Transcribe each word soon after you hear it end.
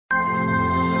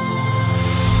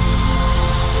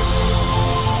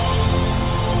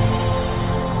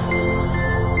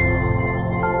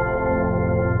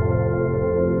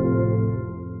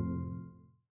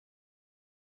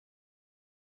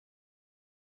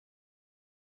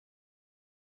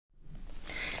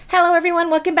Hello everyone,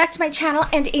 welcome back to my channel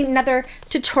and another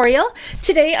tutorial.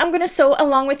 Today I'm going to sew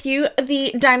along with you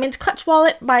the Diamond Clutch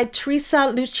Wallet by Teresa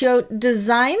Lucio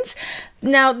Designs.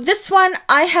 Now this one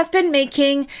I have been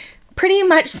making pretty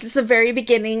much since the very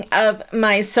beginning of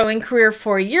my sewing career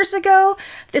 4 years ago.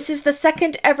 This is the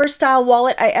second ever style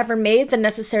wallet I ever made. The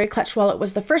Necessary Clutch Wallet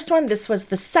was the first one. This was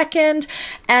the second,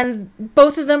 and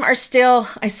both of them are still,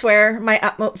 I swear, my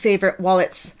utmost favorite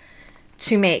wallets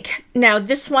to make. Now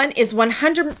this one is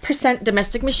 100%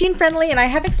 domestic machine friendly, and I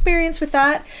have experience with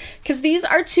that because these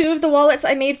are two of the wallets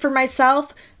I made for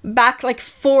myself back like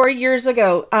 4 years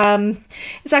ago.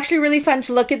 It's actually really fun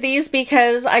to look at these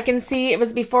because I can see it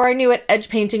was before I knew what edge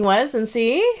painting was, and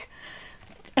see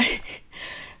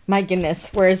my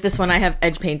goodness, whereas this one I have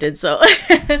edge painted, so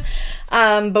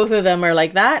both of them are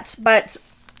like that. But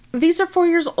these are 4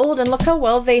 years old and look how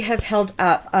well they have held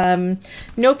up.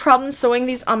 No problem sewing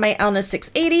these on my Elna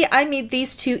 680. I made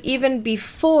these two even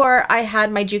before I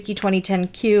had my Juki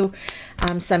 2010Q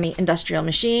semi-industrial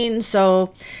machine.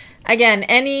 So again,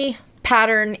 any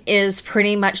pattern is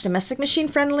pretty much domestic machine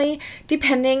friendly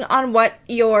depending on what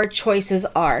your choices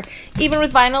are. Even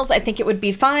with vinyls, I think it would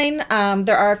be fine.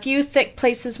 There are a few thick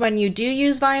places when you do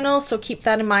use vinyl, so keep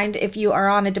that in mind if you are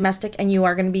on a domestic and you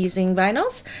are going to be using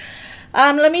vinyls.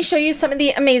 Let me show you some of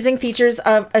the amazing features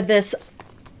of this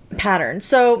pattern.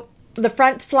 So the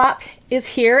front flap is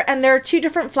here, and there are two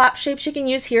different flap shapes you can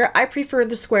use here. I prefer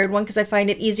the squared one because I find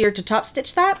it easier to top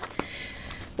stitch that.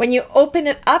 When you open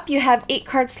it up, you have 8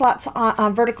 card slots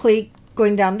vertically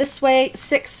going down this way,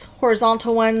 6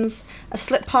 horizontal ones, a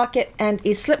slip pocket and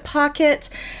a slip pocket.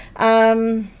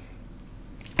 I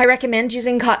recommend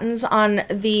using cottons on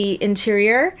the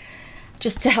interior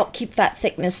just to help keep that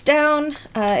thickness down.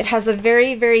 It has a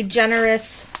very, very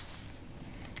generous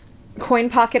coin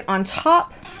pocket on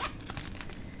top.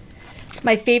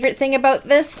 My favorite thing about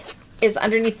this is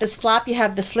underneath this flap you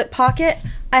have the slip pocket.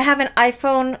 I have an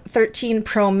iPhone 13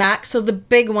 Pro Max, so the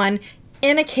big one,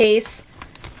 in a case,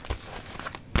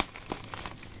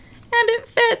 and it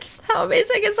fits. How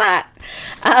amazing is that?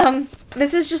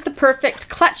 This is just the perfect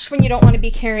clutch when you don't want to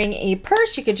be carrying a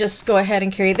purse. You could just go ahead and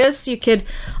carry this. You could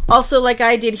also, like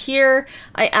I did here,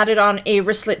 I added on a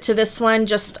wristlet to this one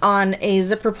just on a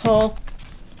zipper pull.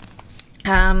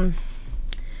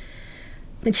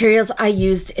 Materials I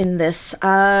used in this.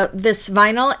 This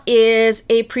vinyl is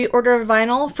a pre-order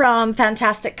vinyl from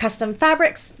Fantastic Custom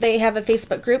Fabrics. They have a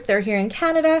Facebook group. They're here in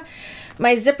Canada.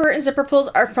 My zipper and zipper pulls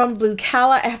are from Blue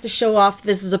Cala. I have to show off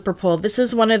this zipper pull. This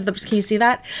is one of the, can you see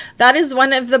that? That is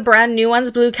one of the brand new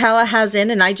ones Blue Cala has in,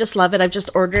 and I just love it. I've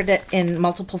just ordered it in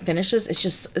multiple finishes. It's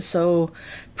just so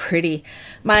pretty.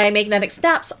 My magnetic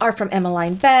snaps are from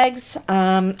Emmeline Bags,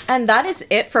 and that is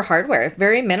it for hardware.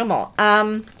 Very minimal.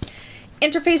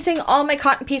 Interfacing, all my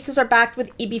cotton pieces are backed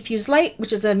with EB Fuse Light,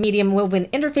 which is a medium woven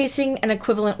interfacing, and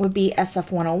equivalent would be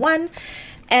SF101.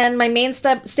 And my main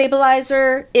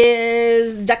stabilizer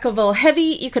is Decoville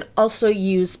Heavy. You could also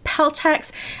use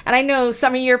Peltex. And I know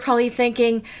some of you are probably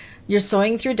thinking, you're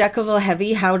sewing through Decoville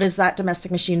Heavy, how does that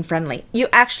domestic machine friendly? You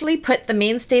actually put the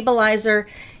main stabilizer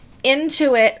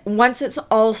into it once it's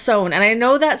all sewn, and I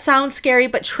know that sounds scary,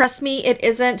 but trust me, it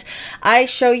isn't. I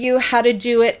show you how to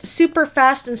do it super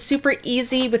fast and super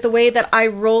easy with the way that I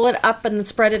roll it up and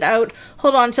spread it out.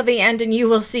 Hold on to the end and you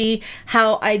will see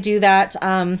how I do that.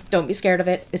 Don't be scared of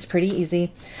it, it's pretty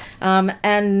easy.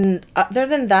 And other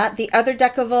than that, the other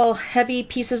Decoville Heavy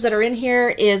pieces that are in here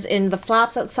is in the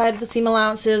flaps outside of the seam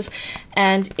allowances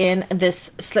and in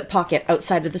this slip pocket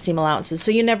outside of the seam allowances,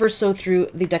 so you never sew through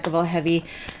the Decoville Heavy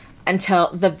until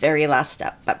the very last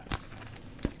step, but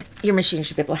your machine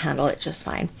should be able to handle it just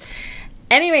fine.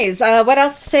 Anyways, what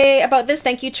else to say about this?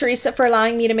 Thank you, Teresa, for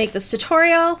allowing me to make this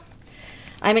tutorial.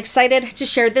 I'm excited to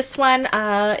share this one.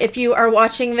 If you are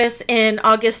watching this in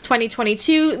August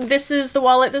 2022, this is the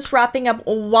wallet that's wrapping up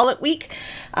Wallet Week.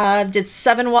 Did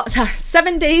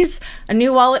 7 days, a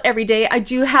new wallet every day. I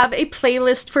do have a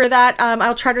playlist for that.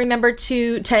 I'll try to remember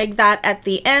to tag that at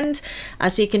the end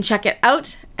so you can check it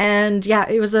out. And yeah,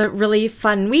 it was a really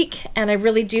fun week, and I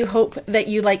really do hope that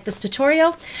you like this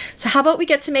tutorial. So how about we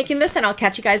get to making this, and I'll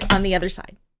catch you guys on the other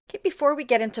side. Okay, before we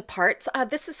get into parts,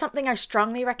 this is something I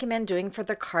strongly recommend doing for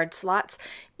the card slots.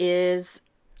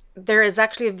 There is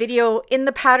actually a video in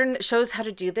the pattern that shows how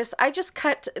to do this. I just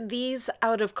cut these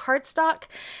out of cardstock,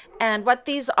 and what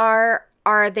these are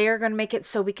they are going to make it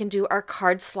so we can do our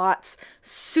card slots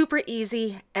super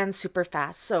easy and super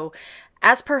fast. So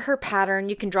as per her pattern,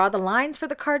 you can draw the lines for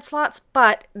the card slots,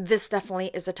 but this definitely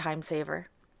is a time saver.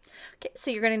 Okay, so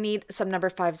you're going to need some number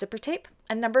 5 zipper tape,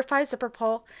 a number 5 zipper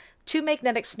pull, 2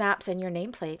 magnetic snaps, and your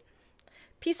nameplate.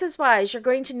 Pieces wise, you're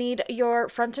going to need your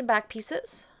front and back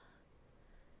pieces,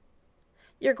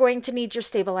 You're going to need your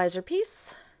stabilizer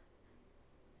piece,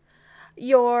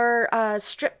 your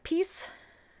strip piece,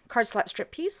 card slot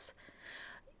strip piece,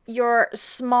 your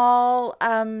small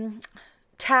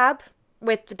tab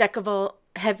with the deckable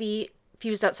heavy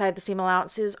fused outside the seam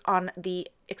allowances on the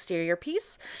exterior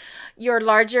piece, your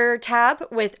larger tab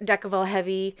with deckable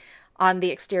heavy on the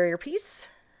exterior piece,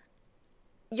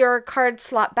 your card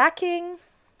slot backing,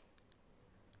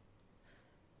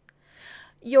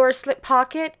 your slip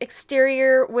pocket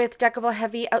exterior with deckable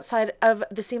heavy outside of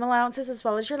the seam allowances, as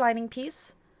well as your lining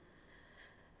piece,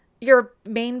 your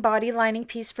main body lining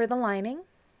piece for the lining,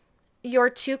 your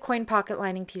 2 coin pocket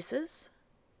lining pieces,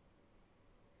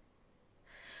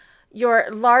 your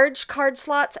large card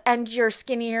slots and your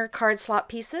skinnier card slot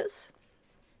pieces,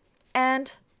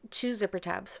 and 2 zipper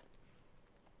tabs.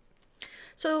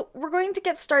 So we're going to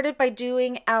get started by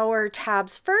doing our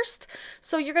tabs first.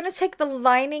 So you're going to take the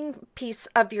lining piece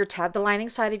of your tab, the lining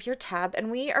side of your tab,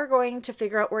 and we are going to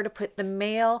figure out where to put the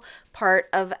male part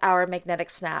of our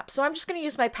magnetic snap. So I'm just going to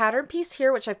use my pattern piece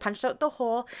here, which I've punched out the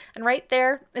hole, and right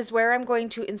there is where I'm going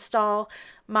to install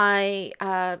my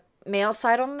male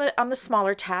side on the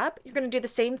smaller tab. You're going to do the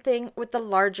same thing with the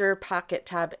larger pocket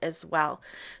tab as well.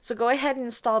 So go ahead and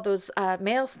install those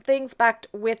male things backed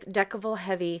with deckable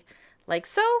heavy like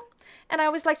so. And I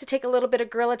always like to take a little bit of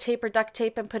Gorilla Tape or duct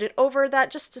tape and put it over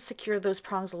that just to secure those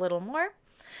prongs a little more.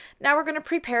 Now we're going to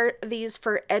prepare these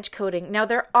for edge coating. Now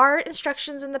there are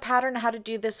instructions in the pattern how to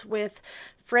do this with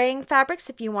fraying fabrics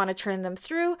if you want to turn them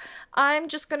through. I'm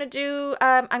just going to do,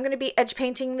 I'm going to be edge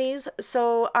painting these,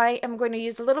 so I am going to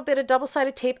use a little bit of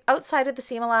double-sided tape outside of the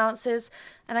seam allowances,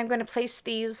 and I'm going to place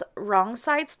these wrong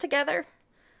sides together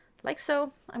like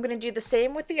so. I'm going to do the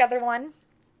same with the other one.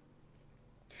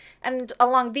 And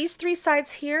along these 3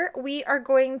 sides here, we are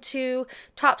going to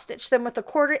top stitch them with a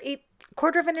quarter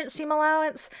of an inch seam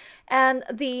allowance, and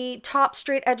the top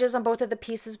straight edges on both of the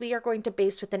pieces we are going to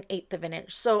baste with 1/8 of an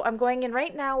inch. So I'm going in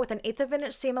right now with 1/8 of an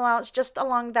inch seam allowance just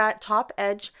along that top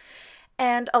edge,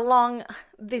 and along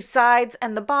the sides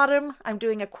and the bottom I'm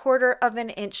doing 1/4 of an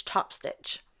inch top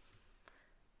stitch,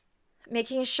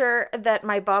 making sure that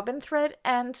my bobbin thread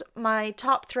and my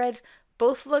top thread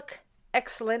both look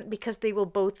excellent because they will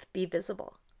both be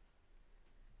visible.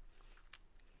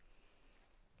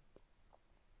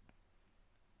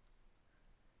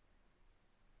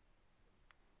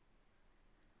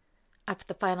 Up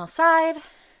the final side,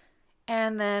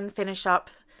 and then finish up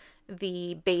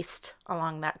the baste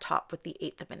along that top with the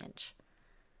 1/8 of an inch.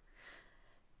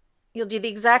 You'll do the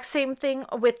exact same thing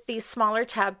with the smaller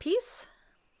tab piece.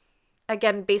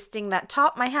 Again, basting that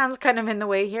top. My hand's kind of in the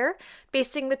way here.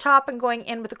 Basting the top and going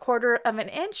in with 1/4 of an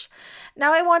inch.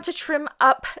 Now I want to trim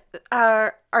up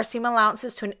our seam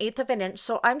allowances to 1/8 of an inch.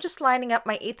 So I'm just lining up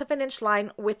my 1/8 of an inch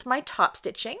line with my top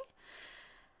stitching,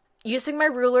 using my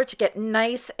ruler to get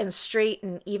nice and straight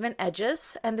and even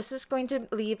edges. And this is going to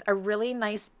leave a really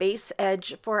nice base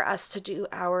edge for us to do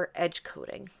our edge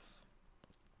coating.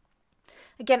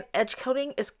 Again, edge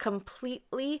coating is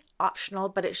completely optional,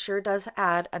 but it sure does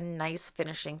add a nice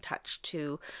finishing touch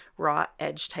to raw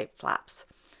edge type flaps.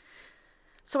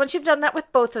 So once you've done that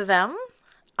with both of them,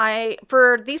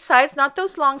 for these sides, not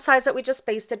those long sides that we just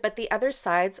basted, but the other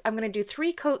sides, I'm going to do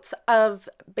 3 coats of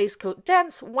base coat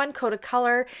dense, 1 coat of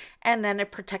color, and then a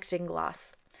protecting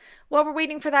gloss. While we're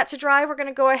waiting for that to dry, we're going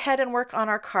to go ahead and work on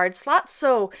our card slots.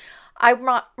 So I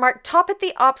marked top at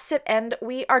the opposite end.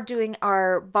 We are doing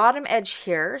our bottom edge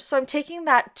here. So I'm taking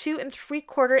that 2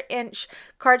 3/4 inch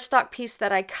cardstock piece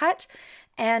that I cut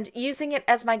and using it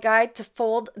as my guide to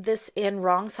fold this in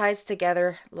wrong sides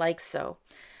together like so.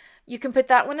 You can put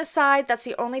that one aside. That's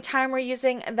the only time we're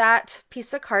using that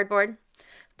piece of cardboard.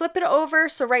 Flip it over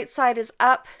so right side is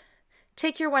up.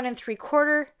 Take your 1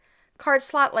 3/4 card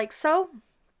slot like so,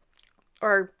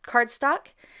 or cardstock,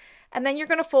 and then you're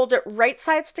going to fold it right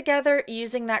sides together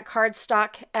using that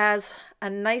cardstock as a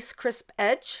nice crisp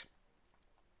edge.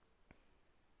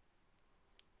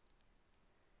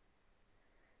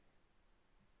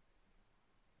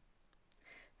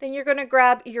 Then you're going to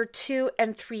grab your 2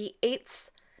 3/8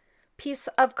 piece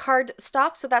of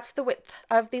cardstock, so that's the width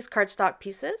of these cardstock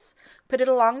pieces. Put it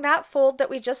along that fold that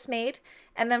we just made,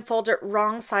 and then fold it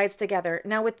wrong sides together.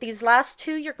 Now with these last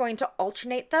 2, you're going to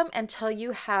alternate them until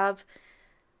you have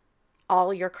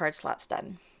all your card slots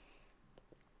done.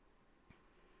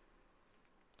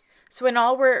 So in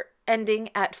all, we're ending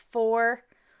at 4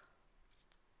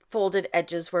 folded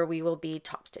edges where we will be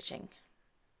top stitching.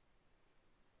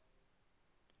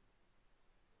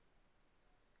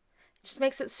 Just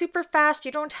makes it super fast.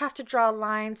 You don't have to draw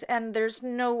lines, and there's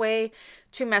no way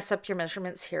to mess up your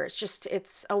measurements here.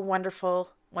 It's a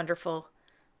wonderful, wonderful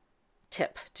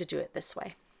tip to do it this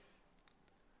way.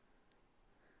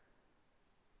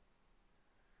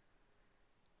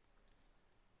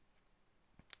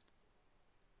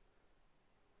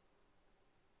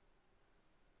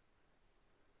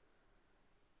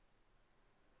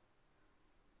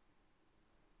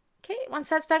 Okay, once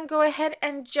that's done, go ahead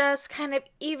and just kind of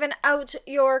even out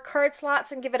your card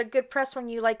slots and give it a good press when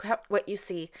you like what you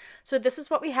see. So this is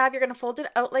what we have. You're going to fold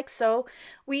it out like so.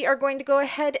 We are going to go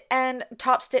ahead and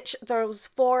top stitch those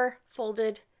 4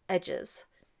 folded edges.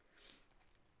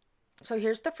 So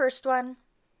here's the first one.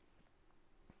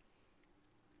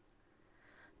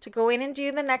 To go in and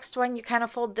do the next one, you kind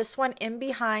of fold this one in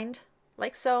behind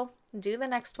like so. Do the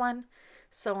next one,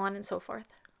 so on and so forth.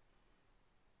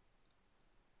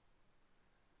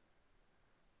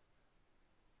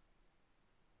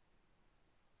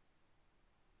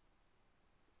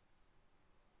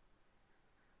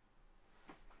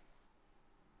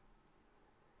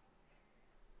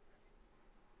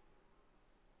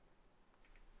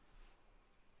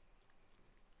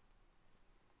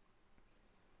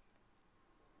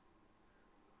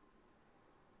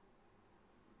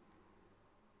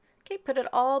 Okay, put it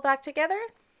all back together.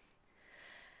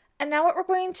 And now what we're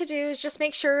going to do is just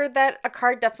make sure that a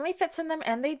card definitely fits in them,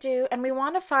 and they do. And we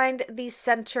want to find the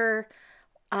center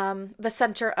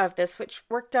of this, which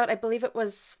worked out, I believe it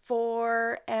was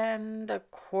 4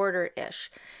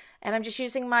 1/4-ish. And I'm just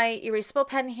using my erasable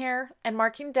pen here and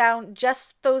marking down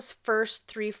just those first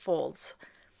 3 folds.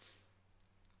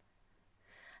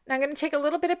 Now I'm going to take a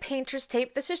little bit of painter's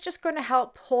tape. This is just going to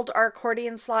help hold our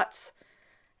accordion slots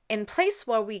in place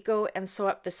while we go and sew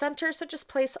up the center. So just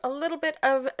place a little bit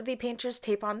of the painter's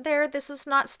tape on there. This is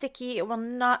not sticky. It will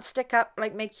not stick up,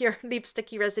 like leave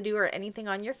sticky residue or anything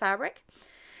on your fabric.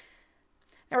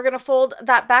 Now we're going to fold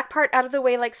that back part out of the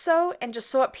way like so, and just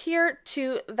sew up here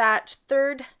to that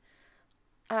 3rd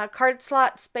card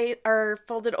slot space or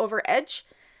folded over edge.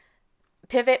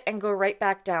 Pivot and go right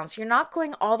back down. So you're not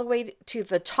going all the way to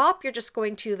the top. You're just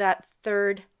going to that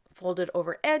 3rd folded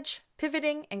over edge,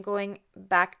 pivoting and going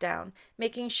back down,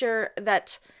 making sure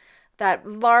that that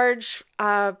large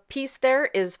piece there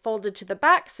is folded to the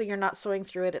back so you're not sewing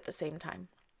through it at the same time.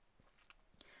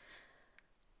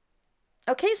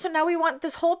 Okay, so now we want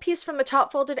this whole piece from the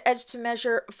top folded edge to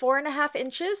measure 4.5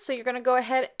 inches. So you're going to go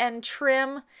ahead and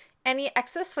trim any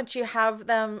excess once you have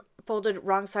them folded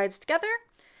wrong sides together.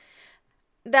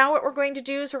 Now what we're going to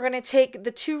do is we're going to take the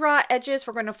 2 raw edges,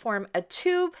 we're going to form a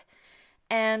tube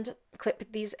and clip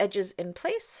these edges in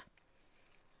place.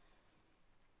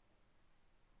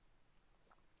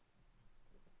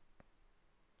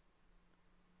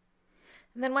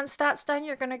 And then once that's done,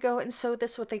 you're going to go and sew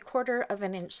this with a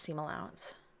 1/4 inch seam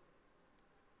allowance.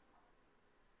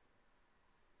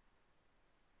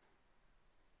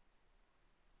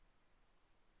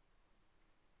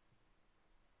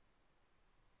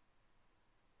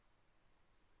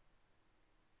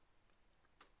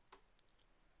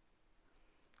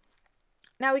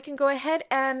 Now we can go ahead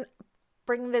and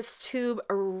bring this tube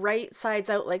right sides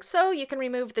out like so. You can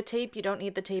remove the tape. You don't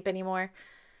need the tape anymore.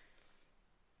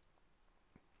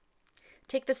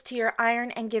 Take this to your iron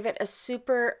and give it a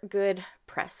super good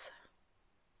press.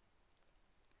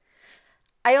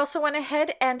 I also went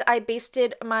ahead and I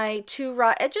basted my 2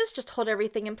 raw edges, just hold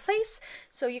everything in place.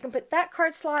 So you can put that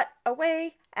card slot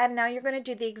away, and now you're going to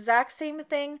do the exact same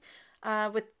thing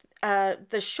with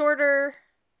the shorter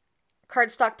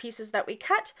cardstock pieces that we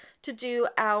cut to do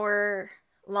our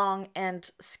long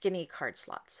and skinny card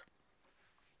slots.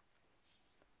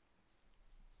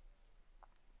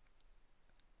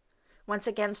 Once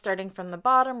again, starting from the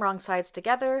bottom, wrong sides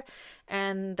together,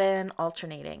 and then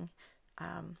alternating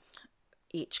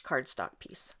each cardstock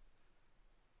piece.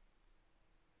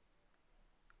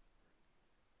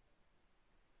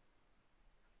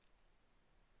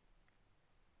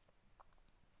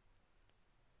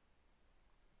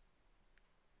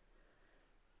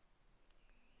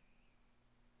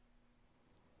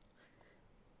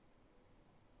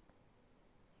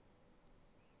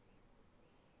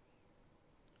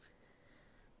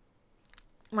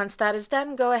 Once that is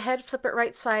done, go ahead, flip it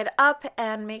right side up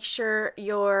and make sure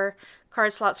your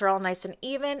card slots are all nice and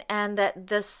even and that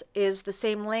this is the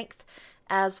same length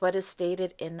as what is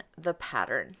stated in the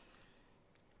pattern.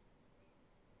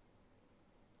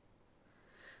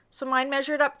 So mine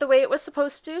measured up the way it was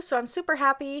supposed to, so I'm super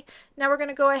happy. Now we're going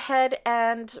to go ahead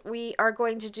and we are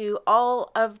going to do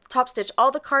top stitch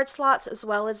all the card slots as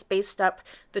well as baste up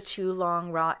the 2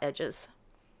 long raw edges.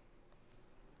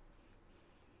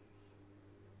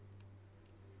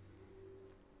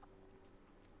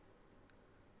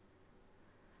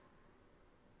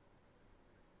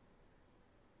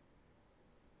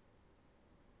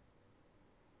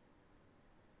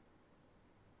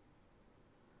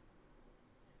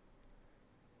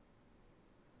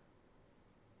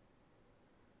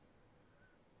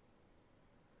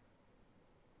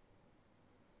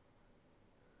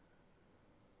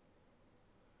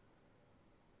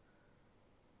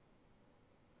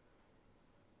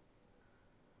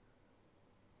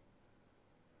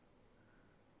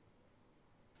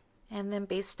 And then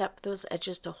baste up those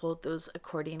edges to hold those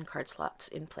accordion card slots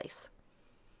in place.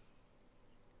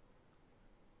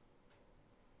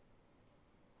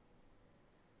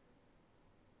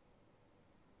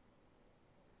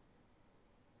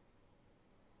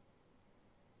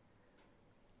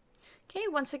 Okay,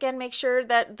 once again, make sure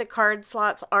that the card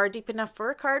slots are deep enough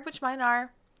for a card, which mine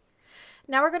are.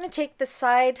 Now we're going to take the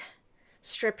side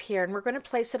strip here and we're going to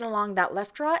place it along that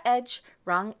left raw edge,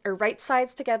 wrong or right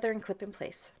sides together, and clip in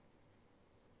place.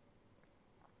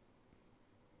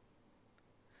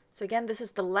 So again, this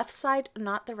is the left side,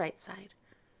 not the right side.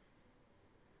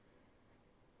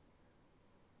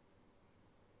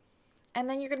 And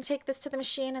then you're going to take this to the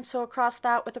machine and sew across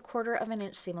that with 1/4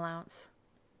 inch seam allowance.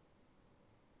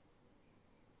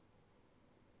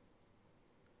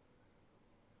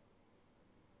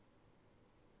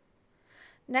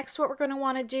 Next, what we're going to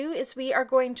want to do is we are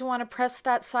going to want to press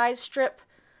that side strip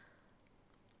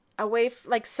away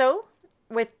like so,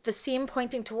 with the seam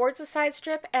pointing towards the side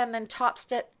strip, and then top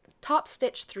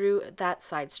stitch through that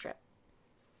side strip.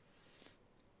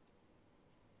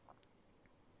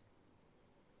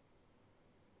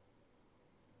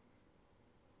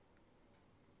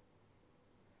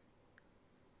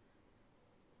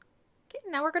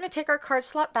 Now we're going to take our card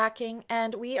slot backing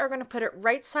and we are going to put it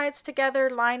right sides together,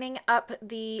 lining up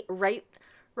the right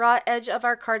raw edge of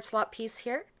our card slot piece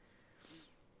here.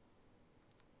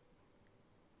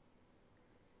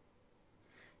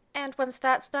 And once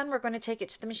that's done, we're going to take it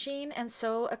to the machine and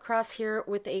sew across here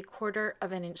with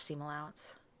 1/4 inch seam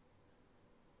allowance.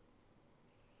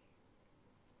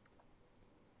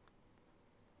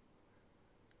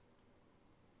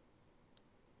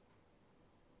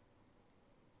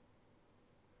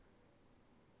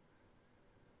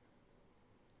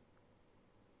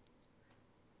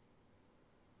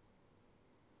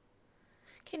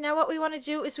 Okay, now what we want to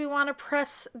do is we want to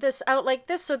press this out like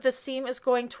this so the seam is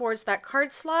going towards that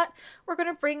card slot. We're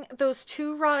going to bring those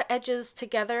 2 raw edges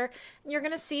together and you're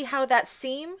going to see how that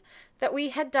seam that we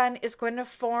had done is going to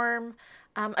form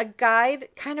a guide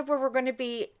kind of where we're going to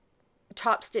be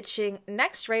top stitching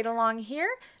next right along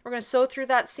here. We're going to sew through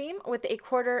that seam with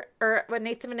 1/4 or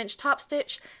 1/8 inch top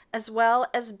stitch, as well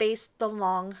as baste the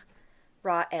long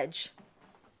raw edge.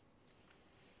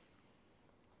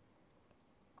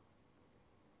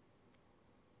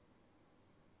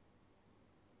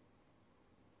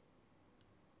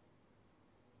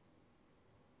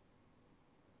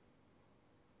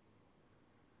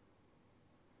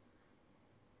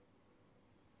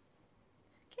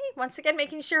 Once again,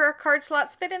 making sure our card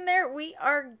slots fit in there, we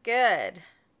are good.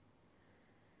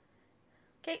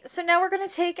 Okay, so now we're going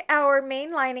to take our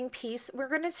main lining piece. We're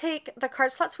going to take the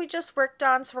card slots we just worked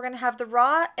on. So we're going to have the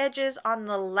raw edges on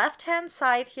the left-hand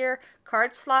side here,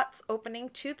 card slots opening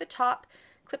to the top.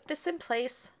 Clip this in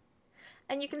place.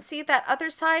 And you can see that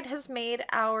other side has made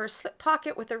our slip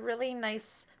pocket with a really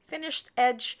nice finished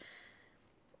edge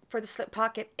for the slip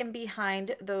pocket in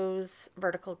behind those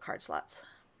vertical card slots.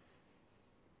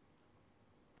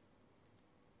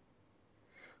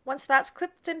 Once that's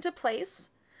clipped into place,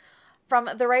 from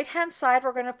the right hand side,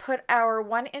 we're going to put our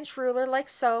 1 inch ruler like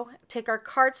so, take our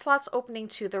card slots opening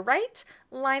to the right,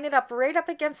 line it up right up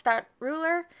against that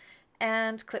ruler,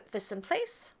 and clip this in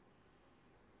place.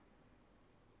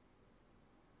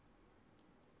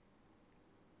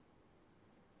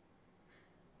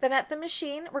 Then at the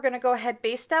machine, we're going to go ahead,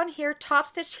 baste down here, top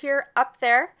stitch here, up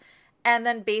there, and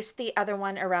then baste the other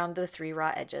one around the 3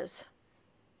 raw edges.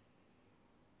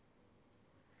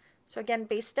 So again,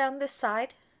 baste down this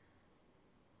side,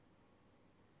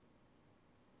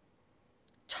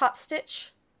 top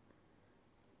stitch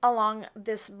along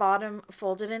this bottom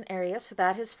folded in area, so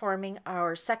that is forming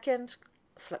our second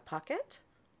slip pocket.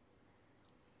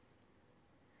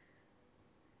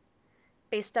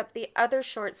 Baste up the other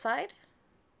short side.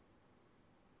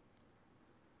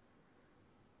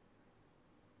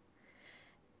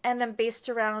 And then baste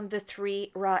around the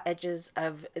 3 raw edges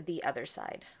of the other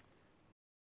side.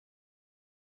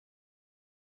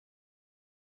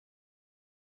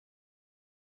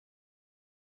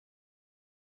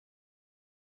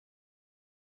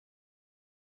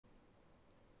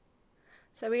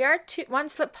 So we are 1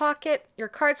 slip pocket, your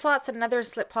card slots, another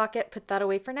slip pocket, put that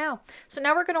away for now. So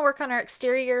now we're going to work on our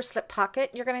exterior slip pocket.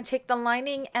 You're going to take the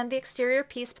lining and the exterior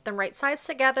piece, put them right sides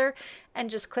together, and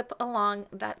just clip along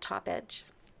that top edge.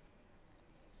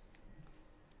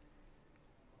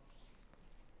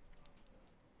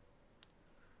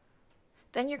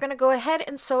 Then you're going to go ahead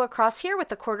and sew across here with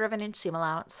 1/4 inch seam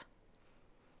allowance.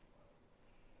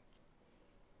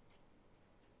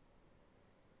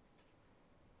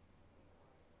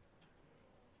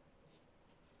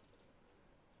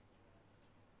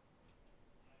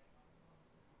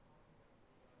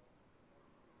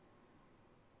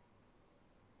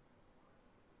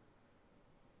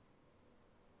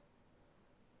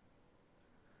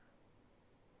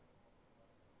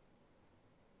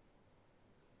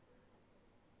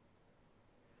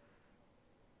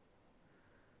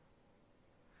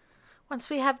 Once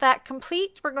we have that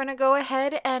complete, we're going to go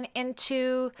ahead and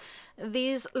into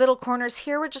these little corners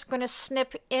here, we're just going to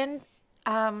snip in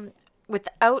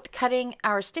without cutting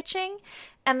our stitching.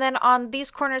 And then on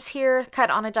these corners here, cut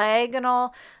on a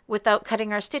diagonal without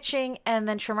cutting our stitching, and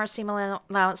then trim our seam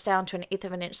allowance down to 1/8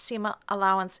 of an inch seam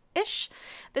allowance-ish.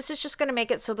 This is just going to make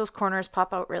it so those corners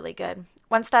pop out really good.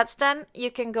 Once that's done,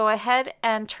 you can go ahead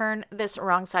and turn this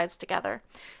wrong sides together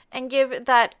and give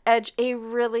that edge a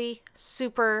really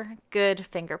super good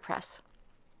finger press.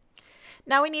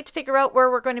 Now we need to figure out where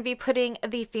we're going to be putting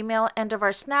the female end of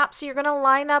our snap. So you're going to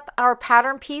line up our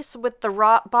pattern piece with the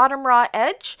bottom raw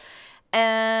edge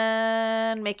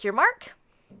and make your mark.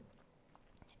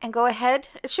 And go ahead.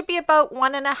 It should be about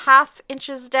 1.5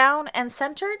 inches down and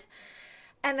centered.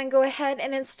 And then go ahead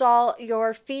and install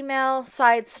your female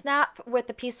side snap with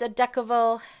a piece of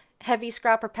Decaville heavy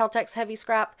scrap or Peltex heavy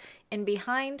scrap in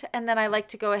behind. And then I like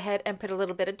to go ahead and put a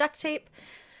little bit of duct tape.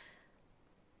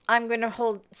 I'm going to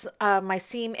hold my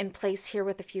seam in place here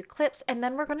with a few clips, and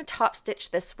then we're going to top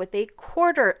stitch this with a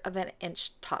 1/4 of an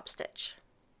inch top stitch.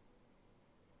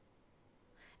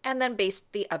 And then baste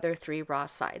the other 3 raw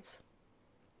sides.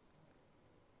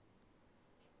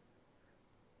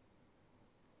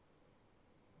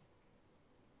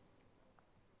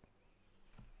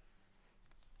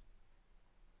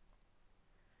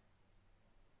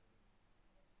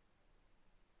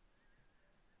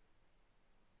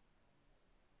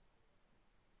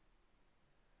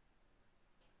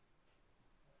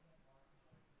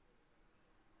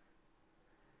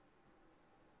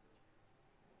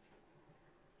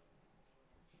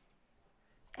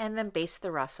 And then baste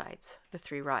the raw sides, the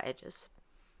 3 raw edges.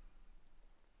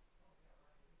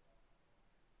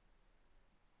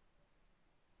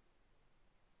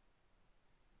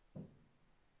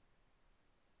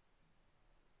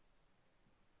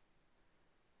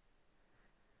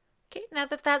 Okay, now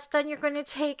that that's done, you're going to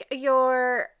take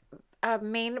your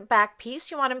main back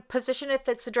piece. You want to position if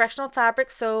it's a directional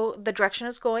fabric, so the direction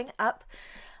is going up.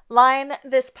 Line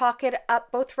this pocket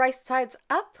up, both right sides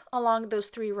up along those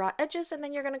 3 raw edges, and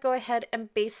then you're going to go ahead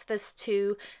and baste this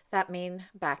to that main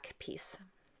back piece.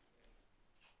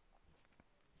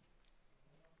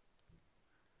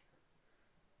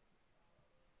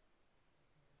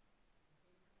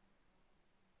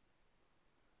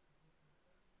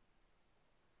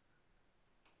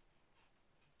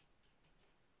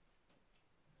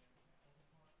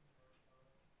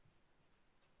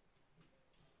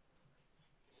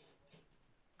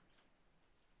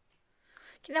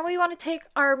 Okay, now we want to take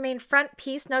our main front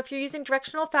piece. Now, if you're using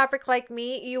directional fabric like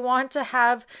me, you want to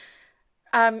have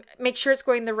make sure it's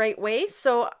going the right way.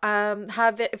 So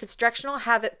have it, if it's directional,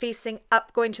 have it facing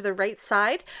up, going to the right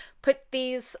side. Put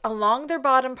these along their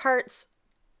bottom parts,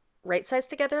 right sides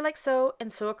together like so,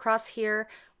 and sew across here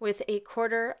with a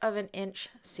 1/4 of an inch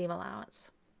seam allowance.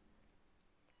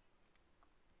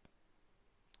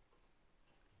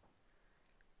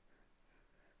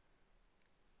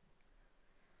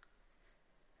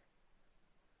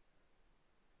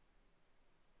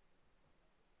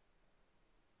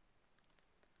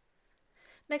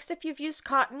 Next, if you've used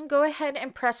cotton, go ahead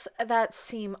and press that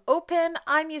seam open.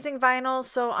 I'm using vinyl,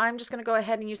 so I'm just going to go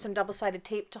ahead and use some double-sided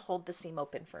tape to hold the seam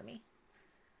open for me.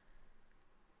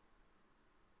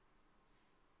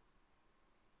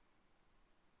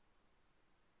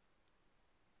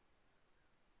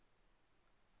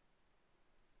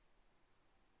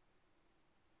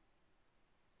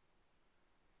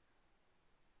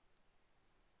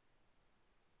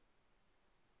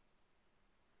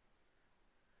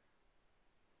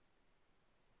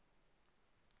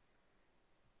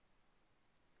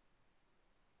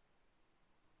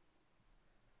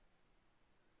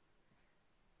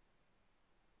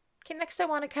 Okay, next I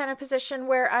want to kind of position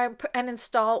where I put and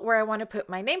install where I want to put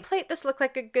my nameplate. This looked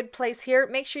like a good place here.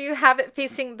 Make sure you have it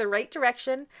facing the right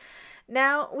direction.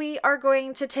 Now we are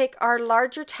going to take our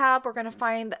larger tab. We're going to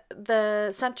find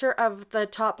the center of the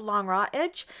top long raw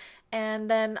edge, and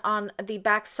then on the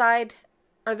back side,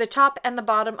 or the top and the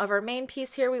bottom of our main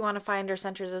piece here, we want to find our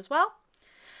centers as well.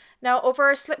 Now over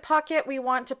our slip pocket, we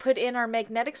want to put in our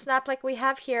magnetic snap like we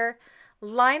have here.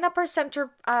 Line up our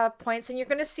center points, and you're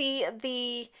going to see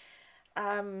the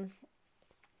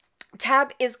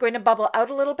tab is going to bubble out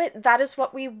a little bit. That is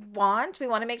what we want. We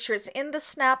want to make sure it's in the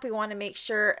snap. We want to make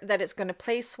sure that it's going to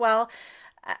place well,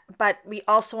 but we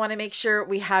also want to make sure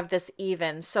we have this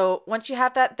even. So once you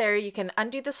have that there, you can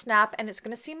undo the snap, and it's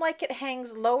going to seem like it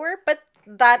hangs lower, but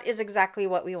that is exactly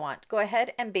what we want. Go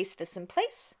ahead and baste this in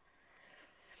place.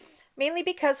 Mainly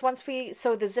because once we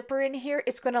sew the zipper in here,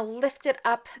 it's going to lift it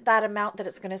up that amount that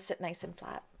it's going to sit nice and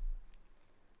flat.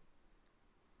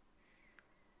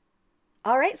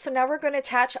 All right, so now we're going to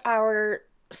attach our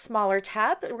smaller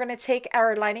tab. We're going to take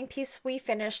our lining piece we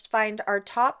finished, find our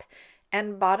top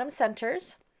and bottom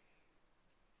centers.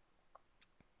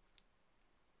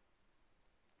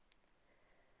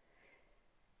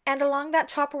 And along that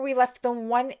top where we left the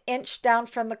 1 inch down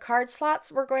from the card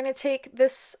slots, we're going to take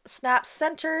this snap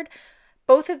centered.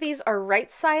 Both of these are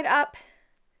right side up,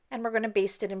 and we're going to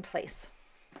baste it in place.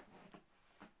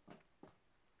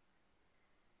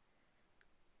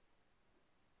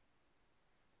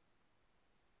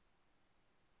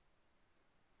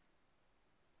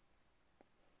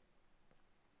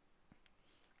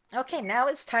 Okay, now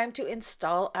it's time to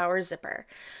install our zipper.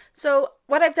 So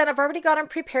what I've done, I've already gone and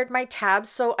prepared my tabs.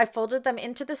 So I folded them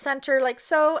into the center like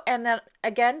so, and then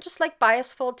again, just like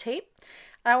bias fold tape.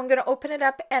 Now I'm going to open it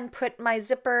up and put my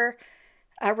zipper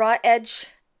raw edge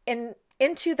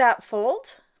into that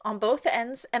fold on both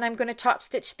ends, and I'm going to top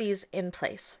stitch these in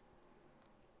place.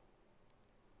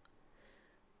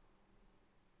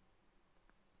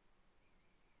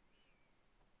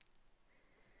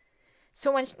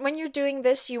 So when you're doing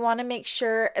this, you want to make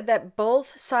sure that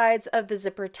both sides of the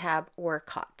zipper tab were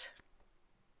caught.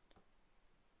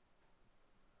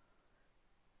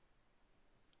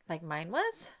 Like mine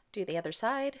was. Do the other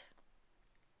side.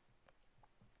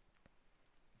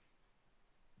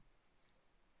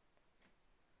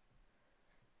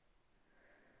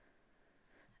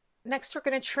 Next, we're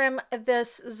going to trim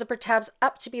this zipper tabs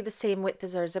up to be the same width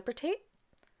as our zipper tape.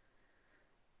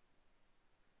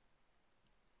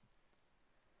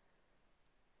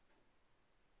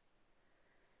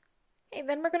 Okay,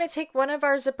 then we're going to take one of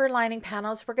our zipper lining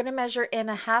panels. We're going to measure in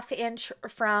a 1/2 inch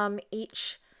from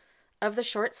each of the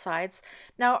short sides.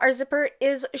 Now our zipper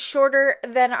is shorter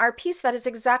than our piece. That is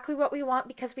exactly what we want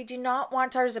because we do not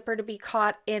want our zipper to be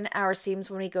caught in our seams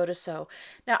when we go to sew.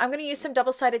 Now I'm going to use some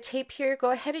double-sided tape here.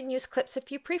 Go ahead and use clips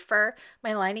if you prefer.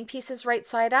 My lining piece is right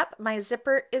side up, my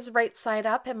zipper is right side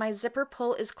up, and my zipper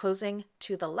pull is closing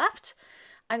to the left.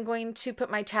 I'm going to put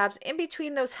my tabs in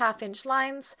between those 1/2 inch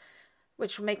lines,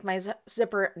 which will make my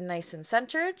zipper nice and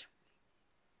centered.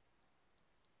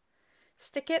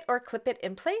 Stick it or clip it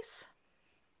in place.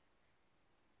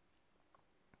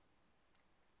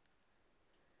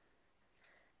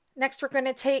 Next, we're going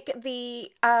to take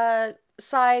the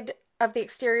side of the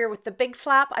exterior with the big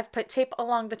flap. I've put tape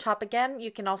along the top again.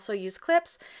 You can also use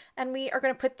clips. And we are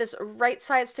going to put this right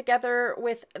sides together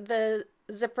with the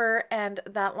zipper and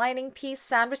that lining piece,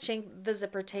 sandwiching the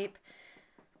zipper tape,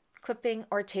 clipping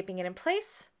or taping it in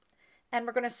place. And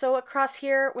we're going to sew across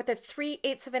here with a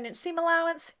 3/8 of an inch seam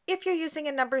allowance. If you're using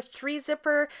a number 3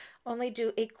 zipper, only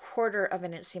do a 1/4 of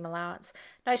an inch seam allowance.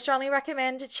 Now I strongly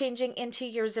recommend changing into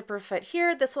your zipper foot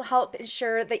here. This will help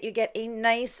ensure that you get a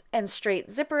nice and straight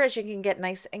zipper, as you can get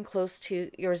nice and close to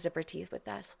your zipper teeth with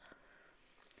that.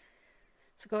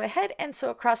 So go ahead and sew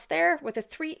across there with a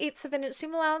 3/8 of an inch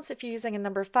seam allowance if you're using a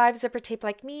number 5 zipper tape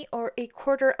like me, or a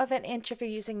 1/4 of an inch if you're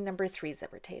using number 3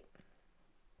 zipper tape.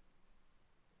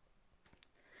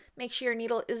 Make sure your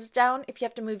needle is down if you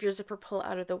have to move your zipper pull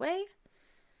out of the way.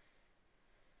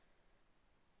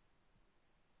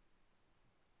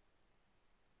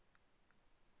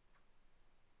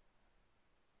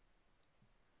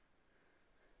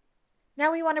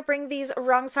 Now we want to bring these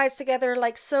wrong sides together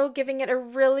like so, giving it a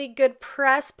really good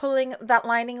press, pulling that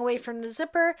lining away from the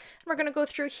zipper. And we're going to go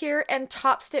through here and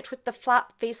top stitch with the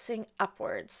flap facing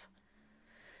upwards.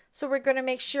 So we're going to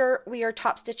make sure we are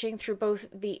top stitching through both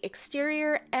the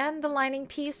exterior and the lining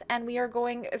piece, and we are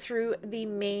going through the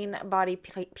main body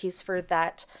piece for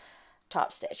that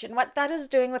top stitch. And what that is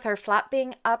doing with our flap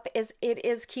being up is it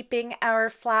is keeping our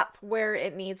flap where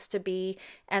it needs to be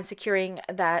and securing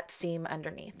that seam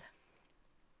underneath.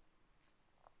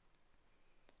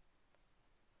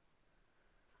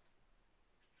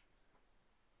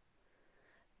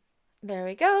 There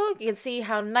we go. You can see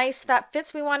how nice that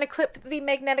fits. We want to clip the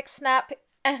magnetic snap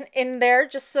in there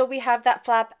just so we have that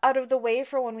flap out of the way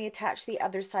for when we attach the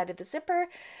other side of the zipper.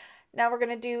 Now we're going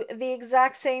to do the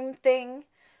exact same thing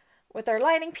with our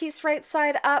lining piece right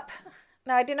side up.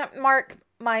 Now I didn't mark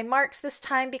my marks this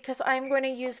time because I'm going to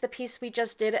use the piece we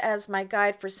just did as my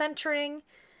guide for centering.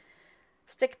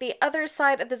 Stick the other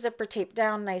side of the zipper tape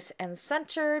down nice and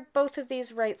centered, both of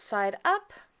these right side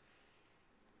up.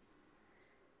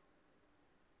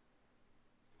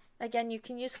 Again, you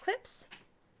can use clips.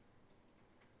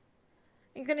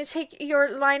 You're going to take your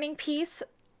lining piece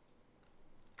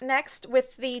next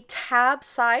with the tab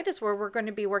side is where we're going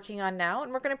to be working on now.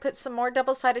 And we're going to put some more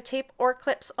double-sided tape or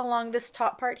clips along this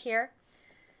top part here.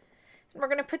 And we're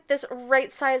going to put this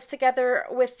right sides together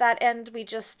with that end we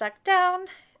just stuck down.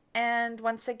 and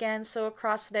once again sew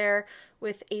across there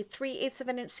with a 3/8 of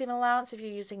an inch seam allowance if you're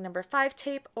using number 5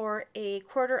 tape, or a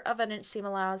 1/4 of an inch seam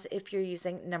allowance if you're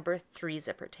using number 3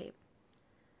 zipper tape.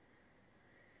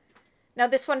 Now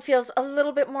this one feels a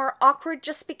little bit more awkward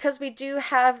just because we do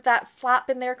have that flap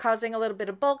in there causing a little bit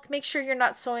of bulk. Make sure you're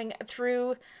not sewing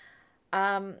through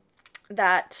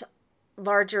that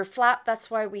larger flap.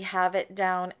 That's why we have it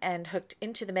down and hooked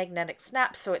into the magnetic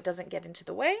snap so it doesn't get into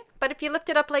the way. But if you lift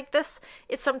it up like this,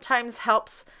 it sometimes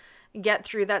helps get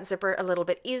through that zipper a little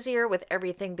bit easier with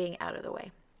everything being out of the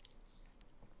way.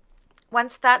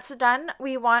 Once that's done,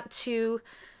 we want to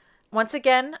once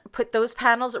again put those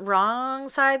panels wrong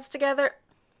sides together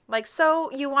like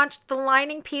so. You want the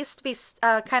lining piece to be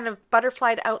kind of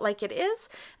butterflied out like it is,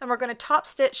 and we're going to top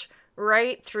stitch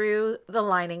right through the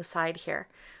lining side here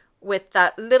with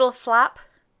that little flap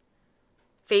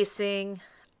facing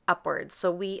upwards. So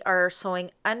we are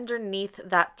sewing underneath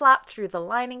that flap through the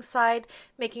lining side,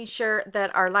 making sure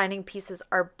that our lining pieces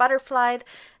are butterflied,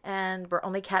 and we're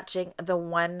only catching the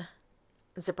one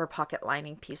zipper pocket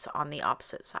lining piece on the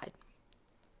opposite side.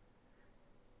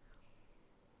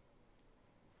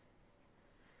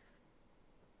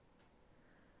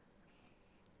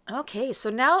 Okay, so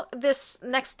now this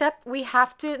next step, we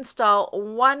have to install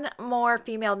one more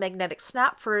female magnetic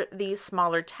snap for the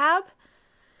smaller tab.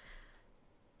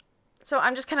 So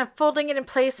I'm just kind of folding it in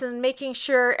place and making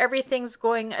sure everything's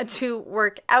going to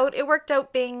work out. It worked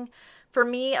out being, for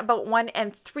me, about 1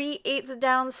 3/8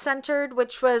 down centered,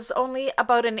 which was only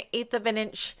about 1/8 of an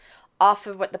inch off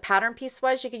of what the pattern piece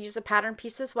was. You could use a pattern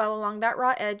piece as well along that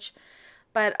raw edge.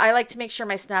 But I like to make sure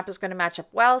my snap is going to match up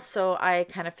well, so I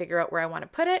kind of figure out where I want to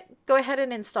put it. Go ahead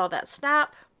and install that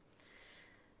snap.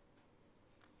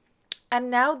 And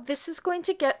now this is going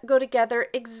to go together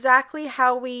exactly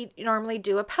how we normally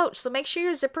do a pouch. So make sure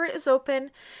your zipper is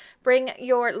open. Bring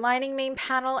your lining main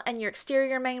panel and your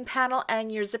exterior main panel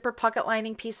and your zipper pocket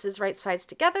lining pieces right sides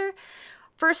together.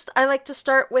 First, I like to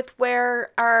start with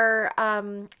where our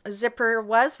zipper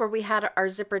was, where we had our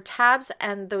zipper tabs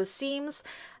and those seams,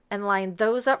 and line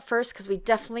those up first because we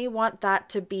definitely want that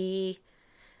to be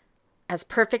as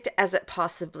perfect as it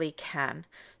possibly can.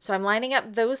 So I'm lining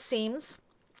up those seams.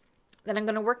 Then I'm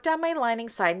going to work down my lining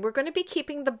side. We're going to be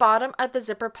keeping the bottom of the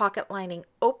zipper pocket lining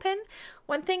open.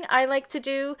 One thing I like to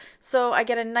do so I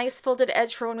get a nice folded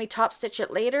edge for when we top stitch it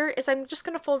later is I'm just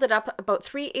going to fold it up about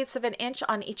 3/8 of an inch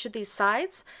on each of these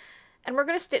sides. And we're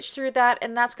going to stitch through that,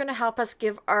 and that's going to help us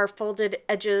give our folded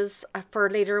edges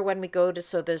for later when we go to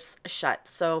sew this shut.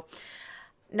 So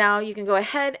now you can go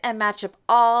ahead and match up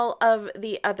all of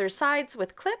the other sides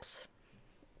with clips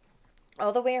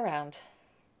all the way around.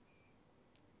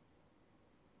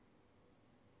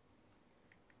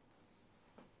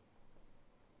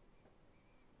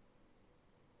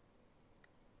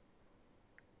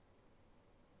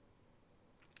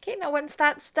 Okay, now once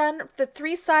that's done, the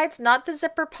 3 sides, not the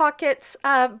zipper pockets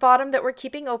bottom that we're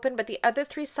keeping open, but the other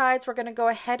 3 sides, we're going to go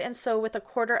ahead and sew with a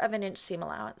 1/4 of an inch seam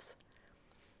allowance.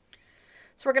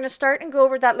 So we're going to start and go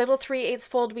over that little 3/8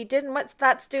 fold we did, and what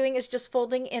that's doing is just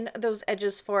folding in those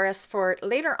edges for us for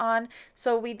later on,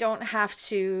 so we don't have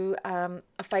to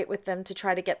fight with them to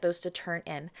try to get those to turn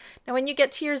in. Now when you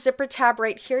get to your zipper tab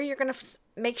right here, you're going to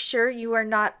make sure you are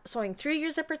not sewing through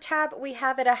your zipper tab. We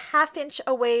have it a 1/2 inch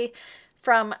away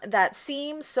from that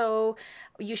seam, so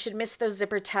you should miss those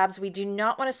zipper tabs. We do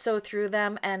not want to sew through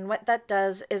them, and what that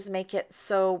does is make it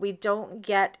so we don't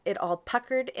get it all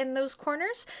puckered in those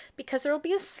corners, because there will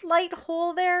be a slight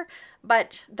hole there,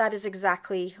 but that is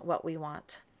exactly what we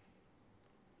want.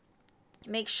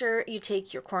 Make sure you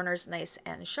take your corners nice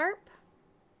and sharp.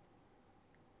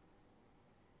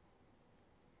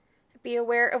 Be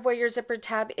aware of where your zipper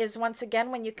tab is once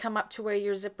again when you come up to where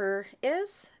your zipper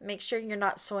is. Make sure you're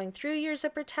not sewing through your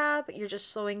zipper tab, you're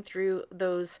just sewing through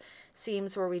those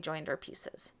seams where we joined our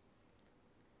pieces.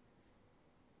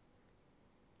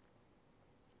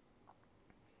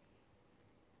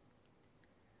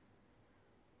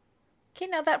 Okay,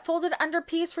 now that folded under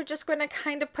piece, we're just going to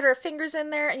kind of put our fingers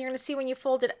in there, and you're going to see when you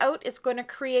fold it out, it's going to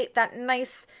create that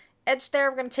nice edge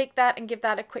there. We're going to take that and give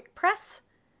that a quick press.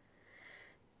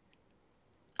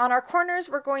 On our corners,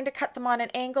 we're going to cut them on an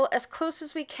angle as close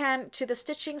as we can to the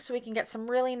stitching so we can get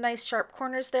some really nice sharp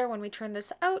corners there when we turn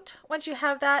this out. Once you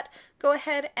have that, go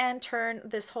ahead and turn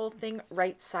this whole thing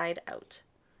right side out.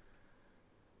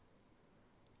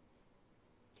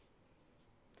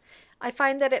 I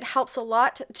find that it helps a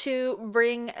lot to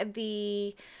bring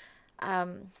the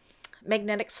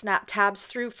magnetic snap tabs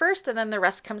through first, and then the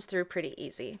rest comes through pretty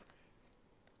easy.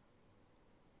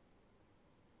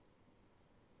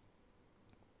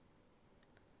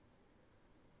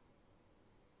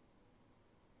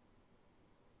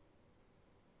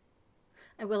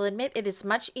 I will admit it is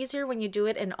much easier when you do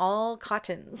it in all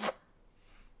cottons.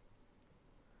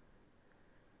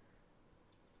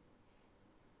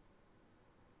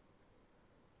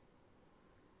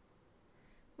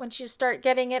 Once you start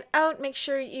getting it out, make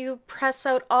sure you press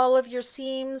out all of your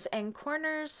seams and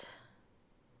corners.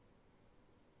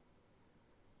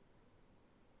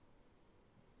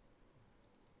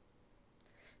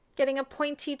 Getting a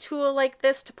pointy tool like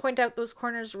this to point out those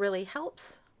corners really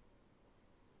helps.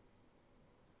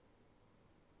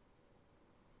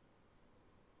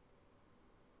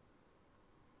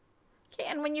 Okay,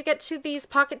 and when you get to these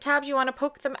pocket tabs, you want to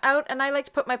poke them out, and I like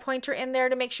to put my pointer in there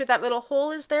to make sure that little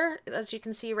hole is there, as you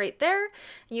can see right there.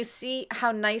 You see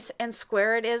how nice and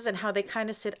square it is and how they kind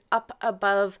of sit up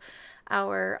above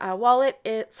our wallet.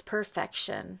 It's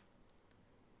perfection.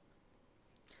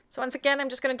 So once again, I'm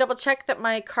just going to double check that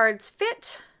my cards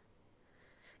fit,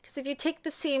 because if you take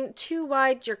the seam too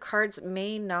wide, your cards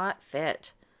may not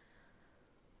fit.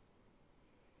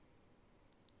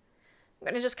 I'm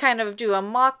going to just kind of do a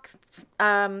mock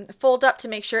fold up to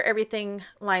make sure everything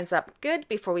lines up good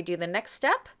before we do the next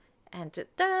step, and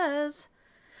it does.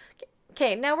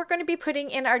 Okay, now we're going to be putting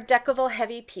in our Deckerville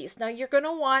heavy piece. Now you're going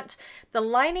to want the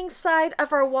lining side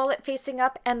of our wallet facing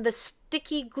up and the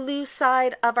sticky glue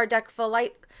side of our Deckerville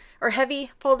light or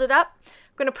heavy folded up.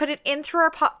 I'm going to put it in through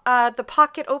our the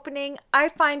pocket opening. I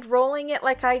find rolling it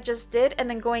like I just did and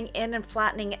then going in and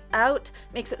flattening it out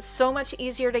makes it so much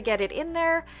easier to get it in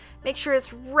there. Make sure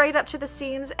it's right up to the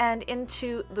seams and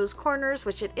into those corners,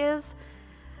 which it is.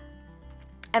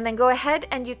 And then go ahead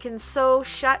and you can sew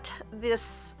shut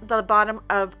the bottom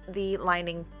of the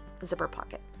lining zipper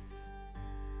pocket.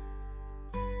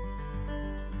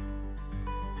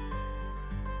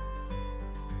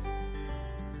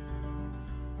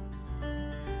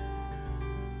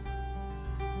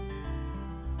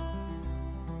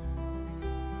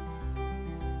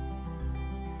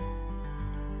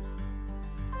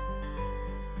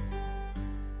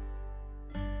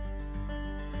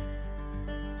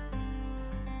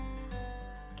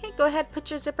 Go ahead, put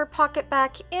your zipper pocket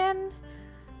back in.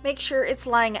 Make sure it's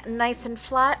lying nice and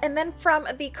flat. And then from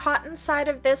the cotton side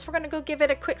of this, we're going to go give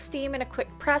it a quick steam and a quick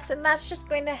press. And that's just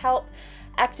going to help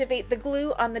activate the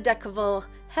glue on the Deckerville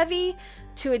heavy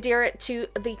to adhere it to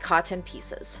the cotton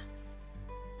pieces.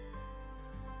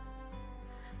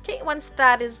 Okay, once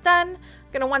that is done,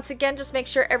 I'm going to once again just make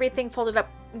sure everything folded up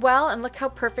well, and look how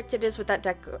perfect it is with that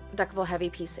Deckerville heavy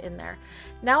piece in there.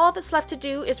 Now all that's left to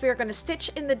do is we are going to stitch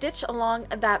in the ditch along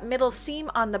that middle seam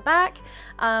on the back.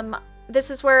 This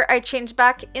is where I change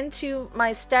back into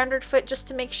my standard foot just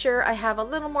to make sure I have a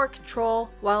little more control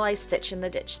while I stitch in the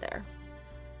ditch there.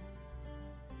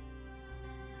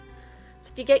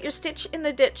 So if you get your stitch in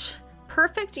the ditch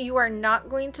perfect, you are not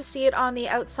going to see it on the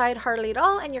outside hardly at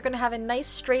all, and you're going to have a nice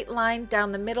straight line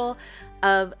down the middle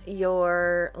of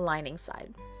your lining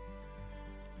side.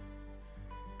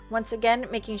 Once again,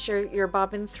 making sure your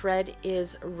bobbin thread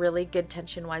is really good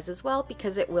tension wise as well,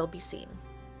 because it will be seen.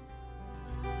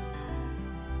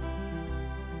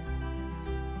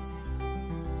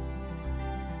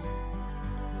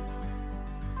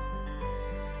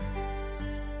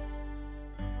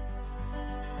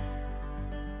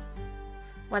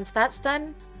 Once that's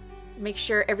done, make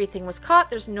sure everything was caught.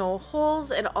 There's no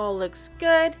holes. It all looks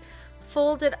good.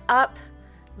 Fold it up.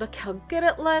 Look how good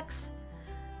it looks.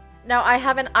 Now I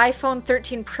have an iPhone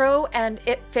 13 Pro and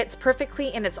it fits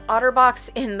perfectly in its OtterBox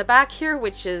in the back here,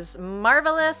 which is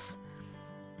marvelous.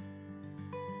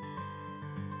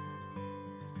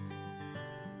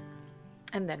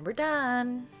 And then we're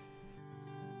done.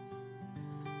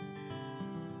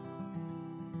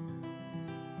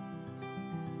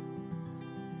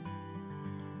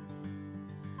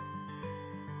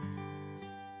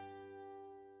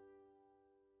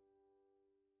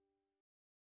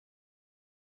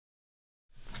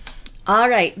 All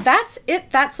right, that's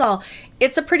it. That's all.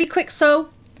 It's a pretty quick sew.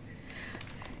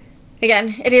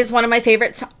 Again, it is one of my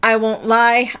favorites. I won't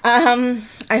lie.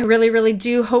 I really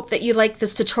do hope that you like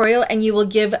this tutorial and you will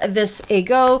give this a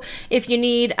go. If you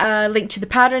need a link to the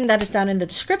pattern, that is down in the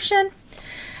description.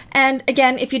 And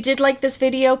again, if you did like this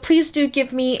video, please do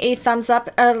give me a thumbs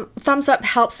up. A thumbs up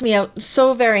helps me out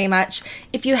so very much.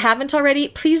 If you haven't already,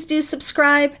 please do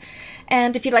subscribe.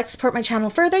 And if you'd like to support my channel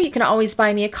further, you can always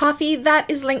buy me a coffee. That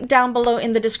is linked down below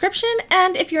in the description.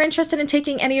 And if you're interested in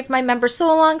taking any of my member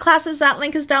sew-along classes, that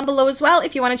link is down below as well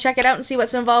if you want to check it out and see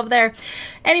what's involved there.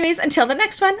 Anyways, until the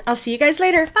next one, I'll see you guys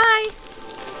later. Bye!